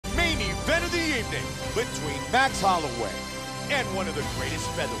event of the evening between Max Holloway and one of the greatest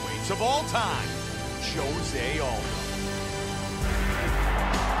featherweights of all time, Jose Aldo.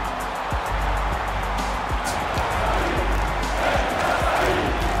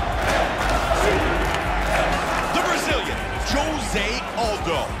 The Brazilian, Jose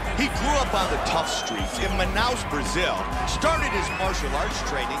Aldo. He grew up on the tough streets in Manaus, Brazil, started his martial arts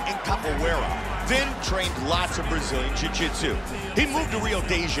training in Capoeira, then trained lots of Brazilian Jiu-Jitsu. He moved to Rio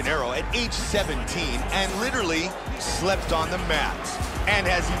de Janeiro at age 17 and literally slept on the mats and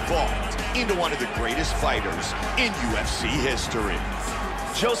has evolved into one of the greatest fighters in UFC history.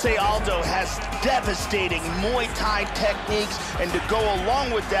 Jose Aldo has devastating Muay Thai techniques, and to go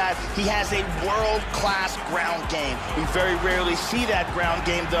along with that, he has a world-class ground game. We very rarely see that ground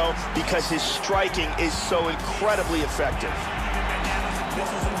game, though, because his striking is so incredibly effective.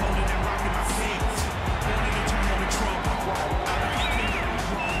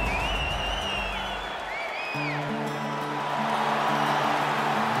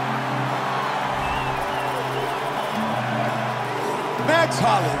 Max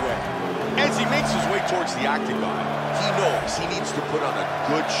Holloway, as he makes his way towards the octagon, he knows he needs to put on a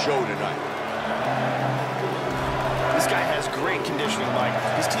good show tonight. This guy has great conditioning, Mike.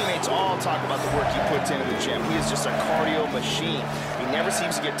 His teammates all talk about the work he puts into the gym. He is just a cardio machine. He never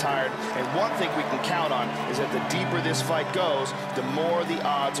seems to get tired, and one thing we can count on is that the deeper this fight goes, the more the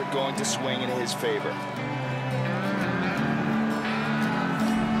odds are going to swing in his favor.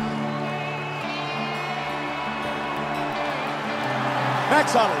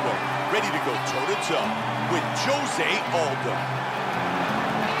 Max Holloway, ready to go toe-to-toe with Jose Aldo.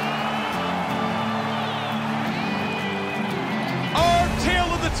 Our tale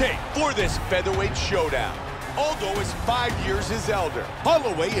of the tape for this featherweight showdown. Aldo is 5 years his elder.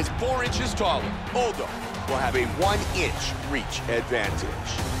 Holloway is 4 inches taller. Aldo will have a 1-inch reach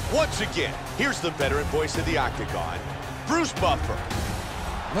advantage. Once again, here's the veteran voice of the octagon, Bruce Buffer.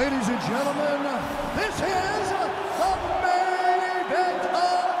 Ladies and gentlemen, this is the event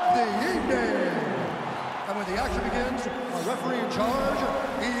of the evening. And when the action begins, our referee in charge,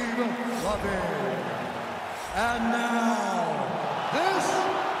 Yves Lavin. And now, this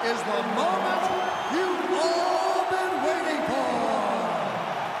is the moment you've all been waiting for.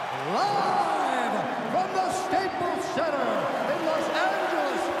 Live from the Staples Center in Los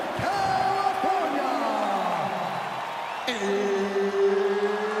Angeles, California.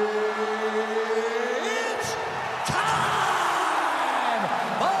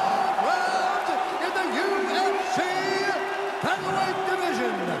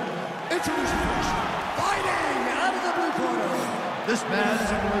 This man is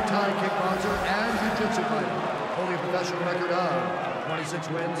a Muay Thai kickboxer and jiu-jitsu fighter, holding a professional record of 26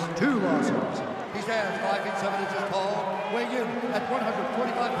 wins, 2 losses. He stands 5 feet 7 inches tall, weighing in at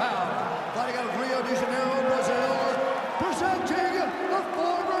 145 pounds, fighting out of Rio de Janeiro, Brazil, presenting the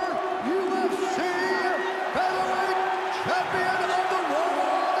former UFC featherweight champion of the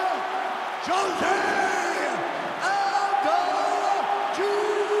world, Jose Aldo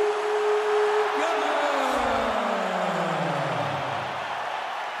Jr.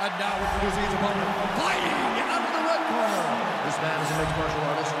 And now introducing his opponent, fighting out of the red corner. This man is a mixed martial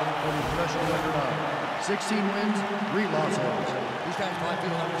artist holding a professional record of 16 wins, 3 losses. He stands 5 feet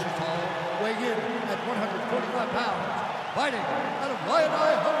 11 inches tall, weighing in at 145 pounds. Fighting out of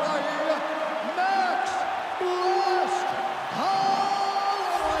Holloway, Hawaii, Max Blessed Holloway.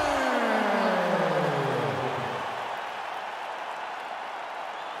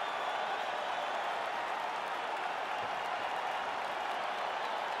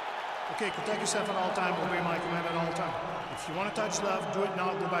 Okay, protect yourself at all times, obey my command at all times. If you want to touch left, do it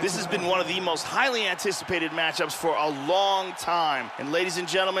now, go back. This has been one of the most highly anticipated matchups for a long time. And ladies and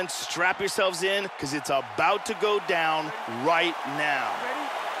gentlemen, strap yourselves in, because it's about to go down right now.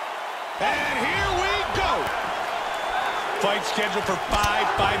 Ready? And here we go! Fight scheduled for 5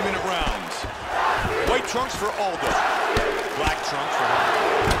 5-minute rounds. White trunks for Aldo. Black trunks for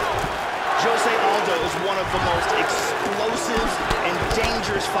Holloway. Jose Aldo is one of the most explosive and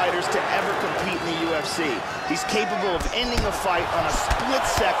dangerous fighters to ever compete in the UFC. He's capable of ending a fight on a split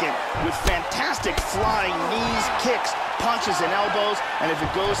second with fantastic flying knees, kicks, punches, and elbows. And if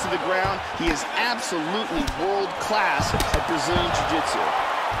it goes to the ground, he is absolutely world-class at Brazilian Jiu-Jitsu.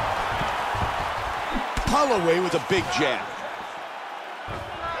 Holloway with a big jab.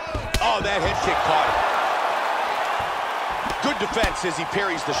 Oh, that head kick caught him. Good defense as he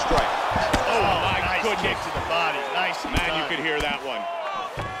parries the strike. Oh, my nice goodness. kick to the body. Nice. Man, you could hear that one.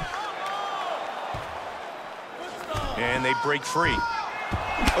 And they break free.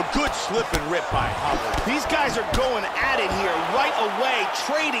 A good slip and rip by Holloway. These guys are going at it here right away,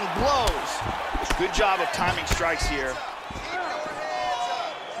 trading blows. Good job of timing strikes here.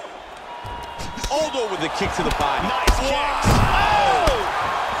 Aldo with a kick to the body. Nice kicks. Oh!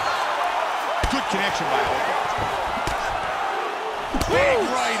 Good connection by Aldo. Big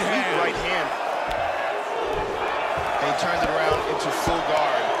right hand. Right hand. And he turns it around into full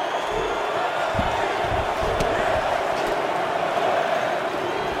guard.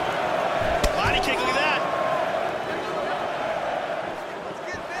 Body kick, look at that.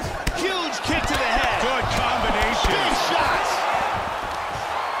 Huge kick to the head. Good combination. Big shots.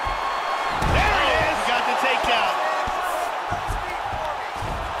 There it is. Got the takedown.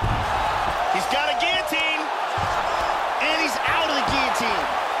 He's got a guillotine. And he's out of the guillotine.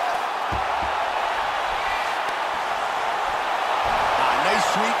 Nice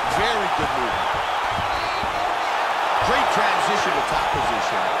sweep, very good move. Great transition to top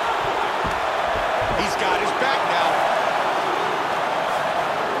position. He's got his back now.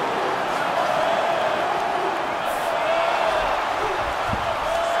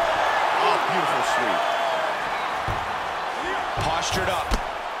 Oh, beautiful sweep. Postured up.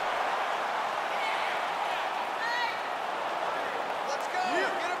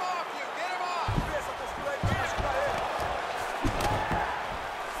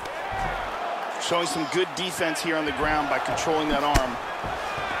 Showing some good defense here on the ground by controlling that arm.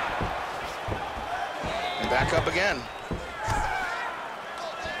 And back up again.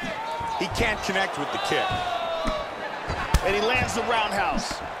 He can't connect with the kick. And he lands the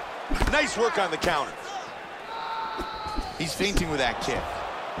roundhouse. Nice work on the counter. He's feinting with that kick.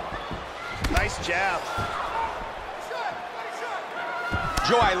 Nice jab.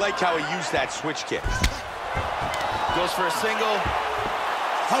 Joe, I like how he used that switch kick. Goes for a single.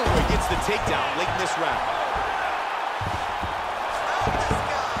 Holloway gets the takedown late in this round.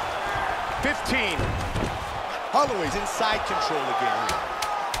 15. Holloway's inside control again.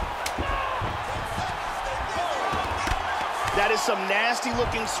 That is some nasty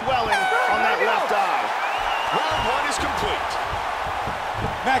looking swelling on that left eye. Round one is complete.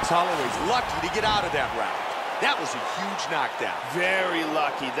 Max Holloway's lucky to get out of that round. That was a huge knockdown. Very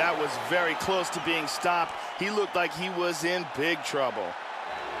lucky. That was very close to being stopped. He looked like he was in big trouble.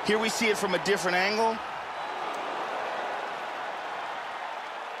 Here we see it from a different angle.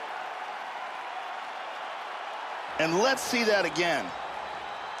 And let's see that again.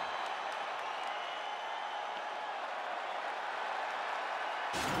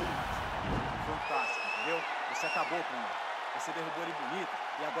 Fantástico, entendeu? Você acabou com ele. Você derrubou ele bonito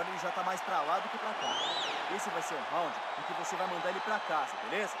e agora ele já tá mais pra lá do que pra cá. Esse vai ser um round em que você vai mandar ele pra casa,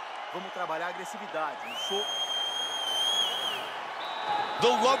 beleza? Vamos trabalhar a agressividade, um show. The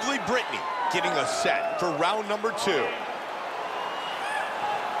lovely Brittany getting us set for round number 2.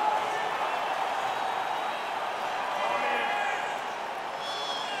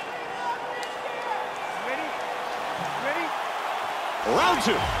 Ready? Round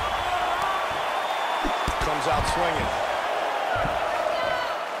 2. Comes out swinging.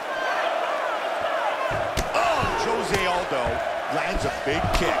 Oh, Jose Aldo lands a big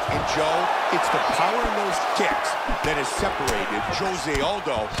kick. And Joe, it's the power in those kicks that has separated Jose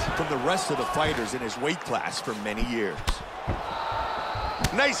Aldo from the rest of the fighters in his weight class for many years.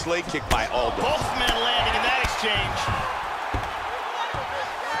 Nice leg kick by Aldo. Both men landing in that exchange.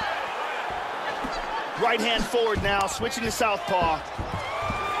 Right hand forward now, switching to southpaw.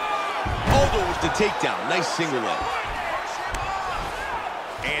 Aldo with the takedown. Nice single leg.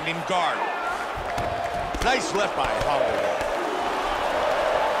 And in guard. Nice left by Holloway.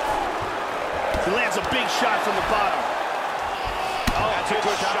 He lands a big shot from the bottom. Oh, that's a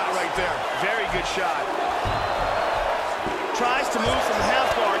good shot right there. Very good shot. Tries to move from half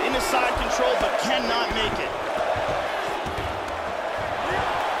guard into side control, but cannot make it.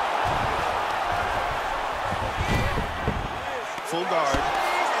 Full guard.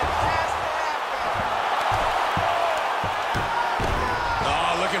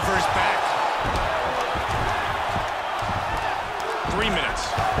 Oh, looking for his back. 3 minutes.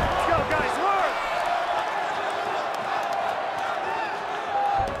 Let's go, guys, work!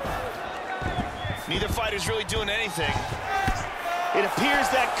 Neither fighter's really doing anything. It appears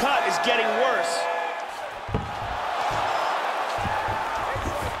that cut is getting worse.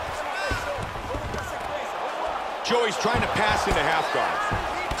 Joey's trying to pass into half guard.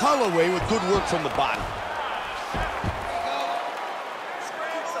 Holloway with good work from the bottom.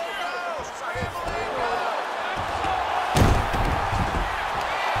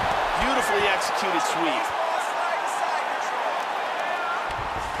 Beautifully executed sweep.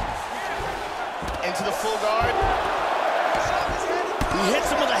 Into the full guard. He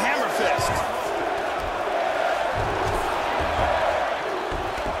hits him with a hammer fist.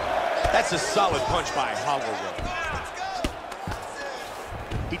 That's a solid punch by Holloway.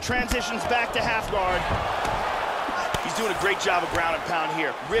 He transitions back to half guard. He's doing a great job of ground and pound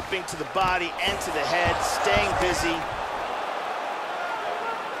here. Ripping to the body and to the head, staying busy.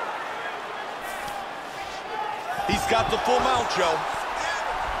 He's got the full mount, Joe.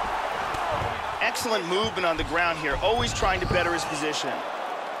 Excellent movement on the ground here, always trying to better his position.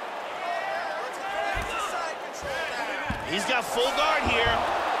 He's got full guard here.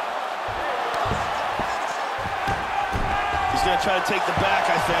 He's gonna try to take the back,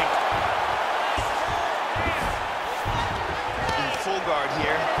 I think. In full guard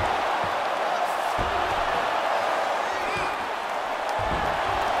here.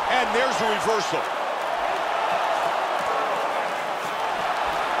 And there's a reversal.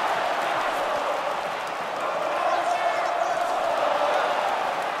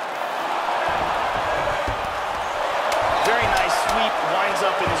 Very nice sweep, winds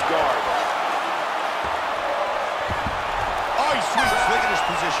up in his guard. Oh, he sweeps, look at his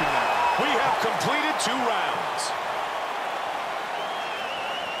position now. We have completed 2 rounds.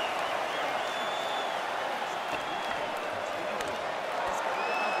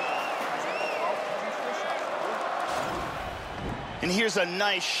 And here's a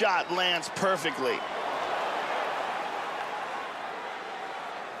nice shot, lands perfectly.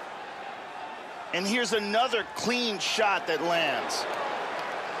 And here's another clean shot that lands.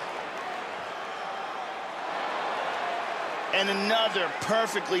 And another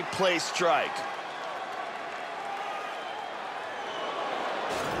perfectly placed strike.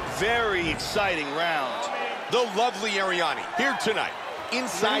 Very exciting round. The lovely Ariani here tonight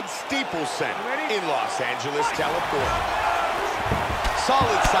inside Staples Center in Los Angeles, California.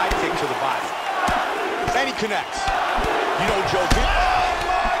 Solid side kick to the body. And he connects. You know, Joe,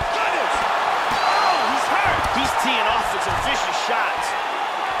 He's teeing off with some vicious shots.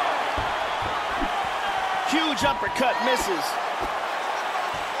 Huge uppercut misses.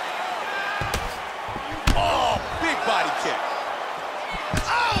 oh, big body kick.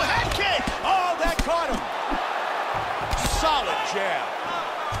 Oh, head kick! Oh, that caught him. Solid jab.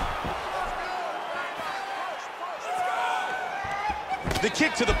 The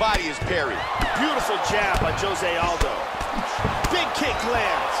kick to the body is parried. Beautiful jab by Jose Aldo. Big kick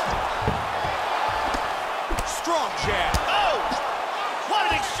lands. Strong jab. Oh! What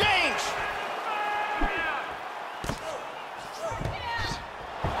an exchange!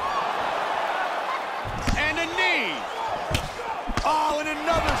 And a knee. Oh, and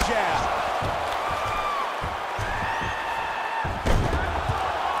another jab.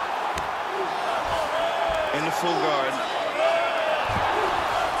 In the full guard.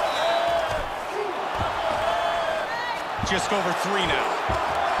 Just over 3 now.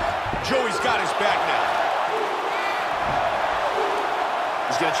 Joey's got his back now.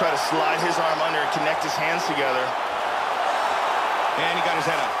 He's gonna try to slide his arm under and connect his hands together. And he got his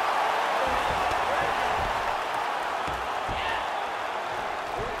head up.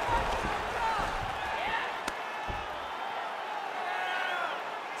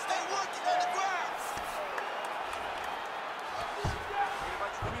 Stay working on the ground.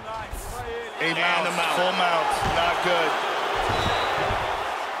 And the mount. Full mount. Not good.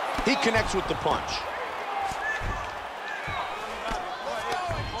 He connects with the punch.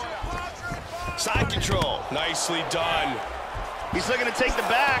 Side control. Nicely done. He's looking to take the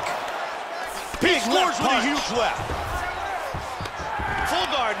back. He Big scores left with a punch. huge left. Full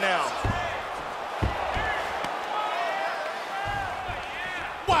guard now.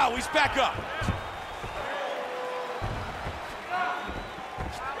 Wow, he's back up.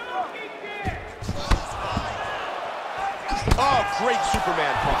 Oh, great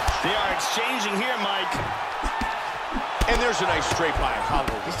Superman punch. They are exchanging here, Mike. And there's a nice straight by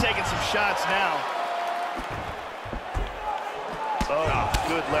Holloway. He's taking some shots now. Oh,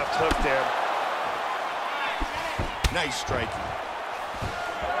 good left hook there. Nice striking.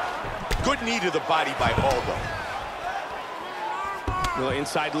 Good knee to the body by Aldo. Little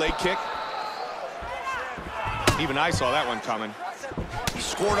inside leg kick. Even I saw that one coming.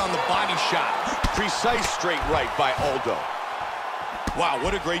 Scored on the body shot. Precise straight right by Aldo. Wow,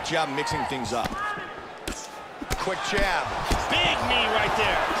 what a great job mixing things up. Quick jab. Big knee right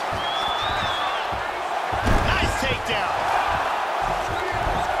there. Nice takedown.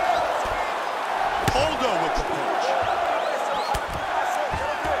 Aldo with the punch.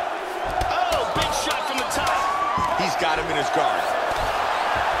 Oh, big shot from the top. He's got him in his guard.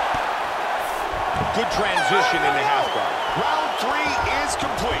 Good transition into half guard. Round 3 is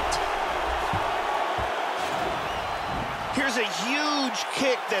complete. Here's Here's a huge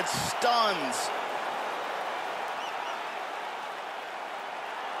kick that stuns.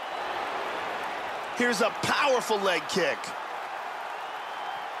 Here's a powerful leg kick.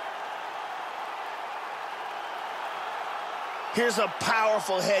 Here's a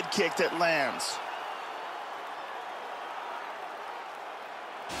powerful head kick that lands.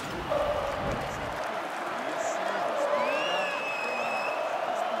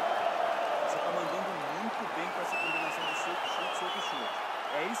 Você está mandando muito bem com essa combinação de soco, chute, soco e chute.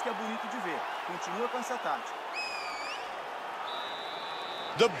 É isso que é bonito de ver. Continua com essa tática.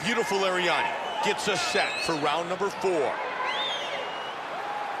 The beautiful Ariani gets us set for round number 4.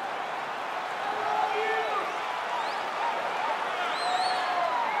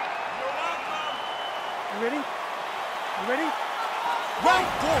 You ready? You ready? Round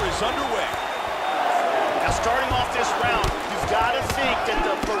 4 is underway. Now, starting off this round, you've got to think that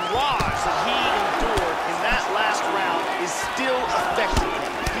the barrage that he endured in that last round is still affecting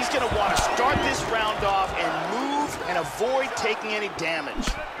him. He's going to want to start this round off and move and avoid taking any damage.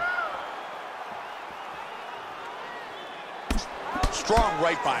 Strong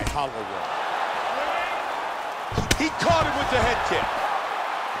right by Holloway. He caught him with the head kick.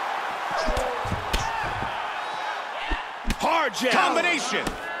 Hard jab. Combination.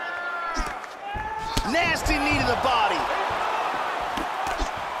 Nasty knee to the body.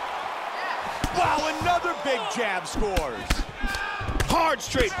 Wow, another big jab scores. Hard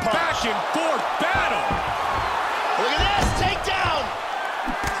straight punch. Back and forth battle. Look at this, takedown.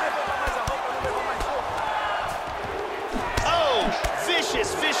 Oh,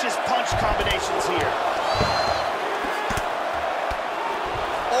 vicious, vicious punch combinations here.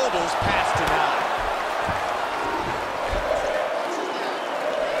 Aldo's passed it out.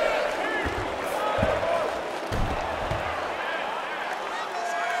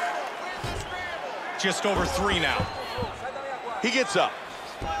 Just over 3 now. He gets up.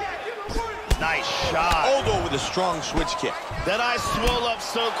 Nice shot. Aldo with a strong switch kick. That eye swelled up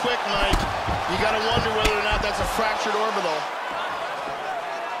so quick, Mike. You got to wonder whether or not that's a fractured orbital.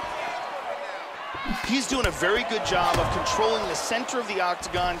 He's doing a very good job of controlling the center of the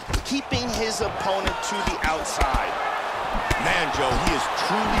octagon, keeping his opponent to the outside. Man, Joe, he is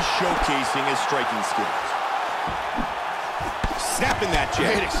truly showcasing his striking skills. Snapping that jab.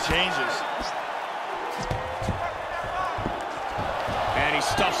 Great exchanges. And he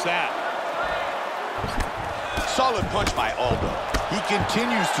stuffs that. Solid punch by Aldo. He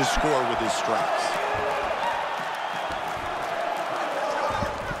continues to score with his strikes.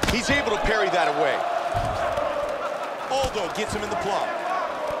 He's able to parry that away. Aldo gets him in the plum.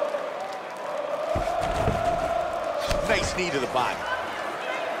 Nice knee to the body.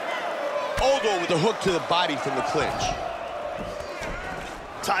 Aldo with a hook to the body from the clinch.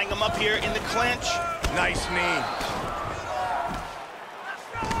 Tying him up here in the clinch. Nice knee.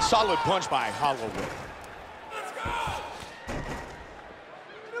 Solid punch by Holloway.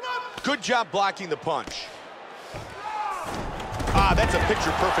 Good job blocking the punch. Ah, that's a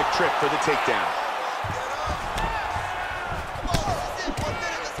picture-perfect trick for the takedown.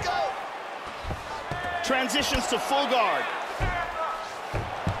 Transitions to full guard.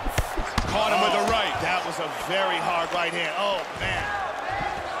 Caught him with a right. That was a very hard right hand. Oh, man.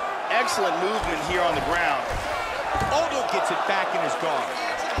 Excellent movement here on the ground. Aldo gets it back in his guard.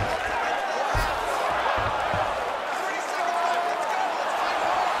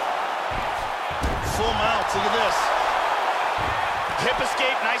 Full mount, look at this. Hip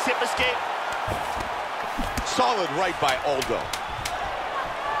escape, nice hip escape. Solid right by Aldo.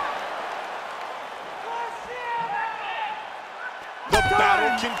 The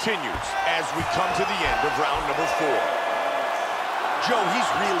battle continues as we come to the end of round number 4. Joe, he's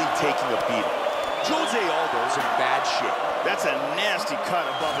really taking a beating. Jose Aldo's in bad shape. That's a nasty cut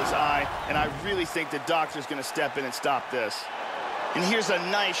above his eye, and I really think the doctor's gonna step in and stop this. And here's a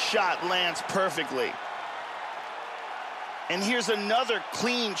nice shot, lands perfectly. And here's another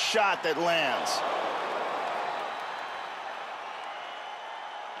clean shot that lands.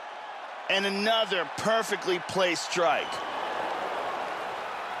 And another perfectly placed strike.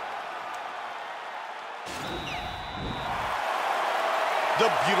 The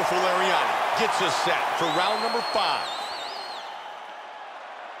beautiful Ariani gets us set for round number 5.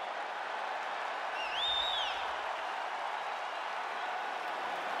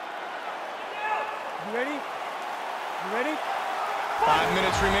 You ready? You ready? 5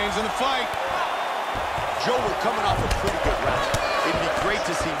 minutes remains in the fight. Joe, we're coming off a pretty good round. It'd be great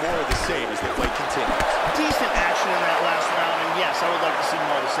to see more of the same as the fight continues. Decent action in that last round, and yes, I would like to see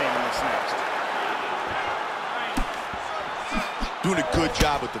more of the same in this next. Doing a good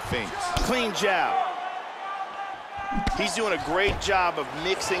job with the feints. Clean jab. He's doing a great job of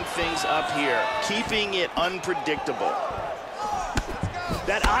mixing things up here, keeping it unpredictable.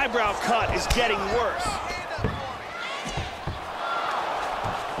 That eyebrow cut is getting worse.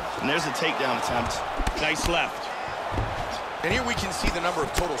 And there's a takedown attempt. Nice left. And here we can see the number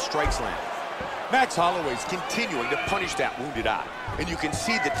of total strikes landed. Max Holloway's continuing to punish that wounded eye. And you can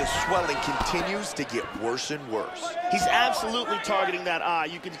see that the swelling continues to get worse and worse. He's absolutely targeting that eye.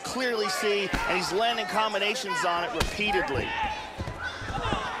 You can clearly see, and he's landing combinations on it repeatedly.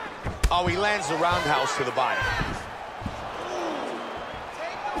 Oh, he lands the roundhouse to the body.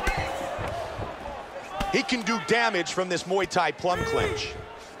 He can do damage from this Muay Thai plum clinch.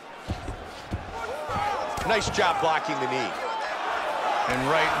 Nice job blocking the knee. And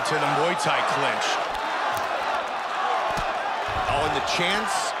right into the Muay Thai clinch. Oh, and the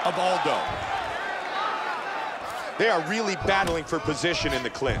chance of Aldo. They are really battling for position in the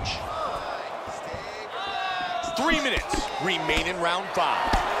clinch. 3 minutes remain in round 5.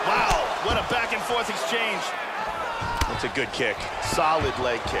 Wow, what a back and forth exchange. That's a good kick. Solid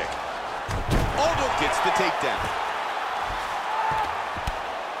leg kick. Aldo gets the takedown.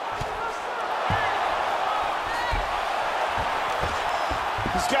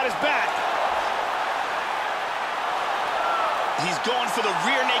 He's got his back. He's going for the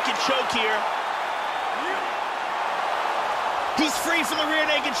rear naked choke here. He's free from the rear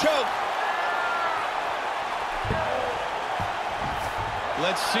naked choke.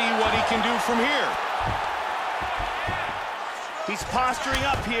 Let's see what he can do from here. He's posturing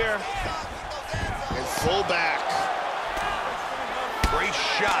up here. And full back. Great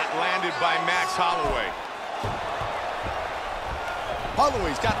shot landed by Max Holloway.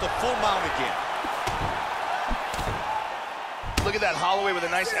 Holloway's got the full mount again. Look at that, Holloway with a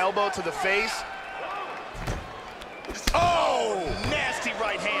nice elbow to the face. Oh! Nasty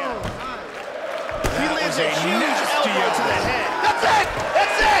right hand. He That lands was a a huge nasty elbow to the elbow. head. That's it!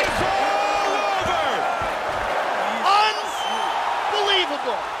 That's it! It's all over!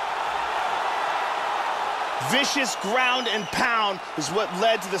 Unbelievable! Vicious ground and pound is what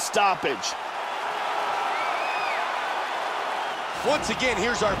led to the stoppage. Once again,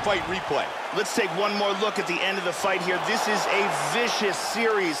 here's our fight replay. Let's take one more look at the end of the fight here. This is a vicious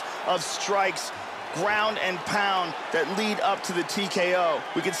series of strikes, ground and pound, that lead up to the TKO.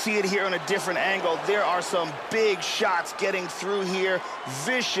 We can see it here on a different angle. There are some big shots getting through here.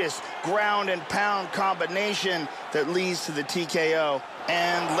 Vicious ground and pound combination that leads to the TKO.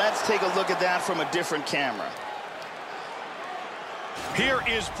 And let's take a look at that from a different camera. Here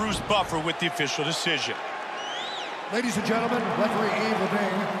is Bruce Buffer with the official decision. Ladies and gentlemen, referee Yves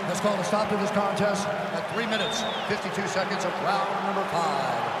Levine has called a stop to this contest at 3 minutes, 52 seconds of round number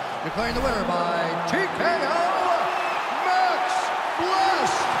 5. Declaring the winner by TKO, Max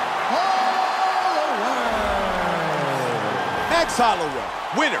Bless Holloway. Max Holloway,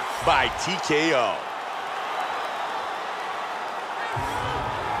 winner by TKO.